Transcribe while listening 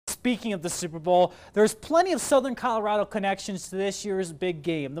speaking of the Super Bowl, there's plenty of Southern Colorado connections to this year's big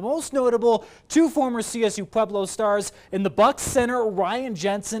game. The most notable, two former CSU Pueblo stars in the Bucs center Ryan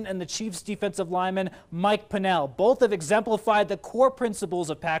Jensen and the Chiefs defensive lineman Mike Pennel. Both have exemplified the core principles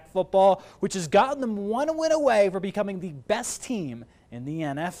of Pac football, which has gotten them one win away for becoming the best team in the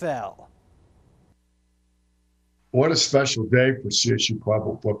NFL. What a special day for CSU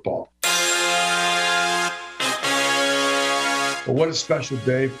Pueblo football. But what a special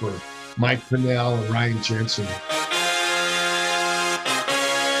day for Mike Pennel and Ryan Jensen.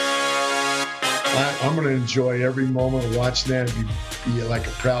 I'm going to enjoy every moment of watching that and be like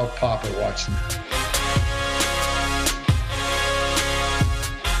a proud papa watching that.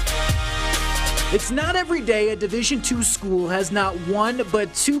 It's not every day a Division II school has not one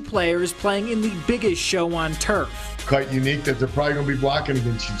but two players playing in the biggest show on turf. Quite unique that they're probably going to be blocking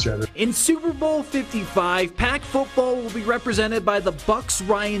against each other. In Super Bowl 55, Pac football will be represented by the Bucs'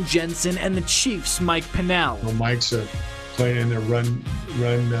 Ryan Jensen and the Chiefs' Mike Pennel. Well, Mike's playing in their run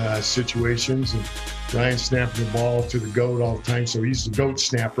situations, and Ryan's snapping the ball to the goat all the time, so he's the goat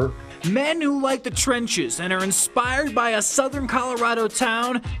snapper. Men who like the trenches and are inspired by a Southern Colorado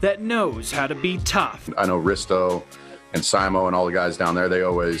town that knows how to be tough. I know Risto and Simo and all the guys down there, they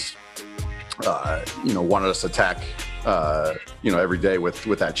always wanted us to attack, every day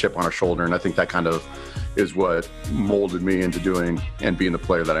with that chip on our shoulder. And I think that kind of is what molded me into doing and being the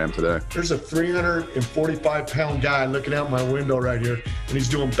player that I am today. There's a 345-pound guy looking out my window right here, and he's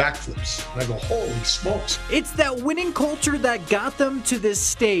doing backflips. And I go, holy smokes. It's that winning culture that got them to this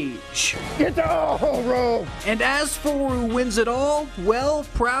stage. Get the whole row. And as for who wins it all, well,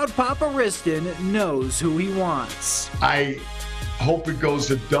 proud Papa Riston knows who he wants. I hope it goes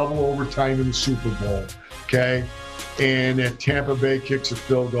to double overtime in the Super Bowl, okay? And that Tampa Bay kicks a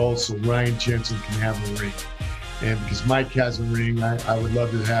field goal so Ryan Jensen can have a ring. And because Mike has a ring, I would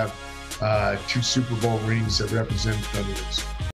love to have two Super Bowl rings that represent Buccaneers.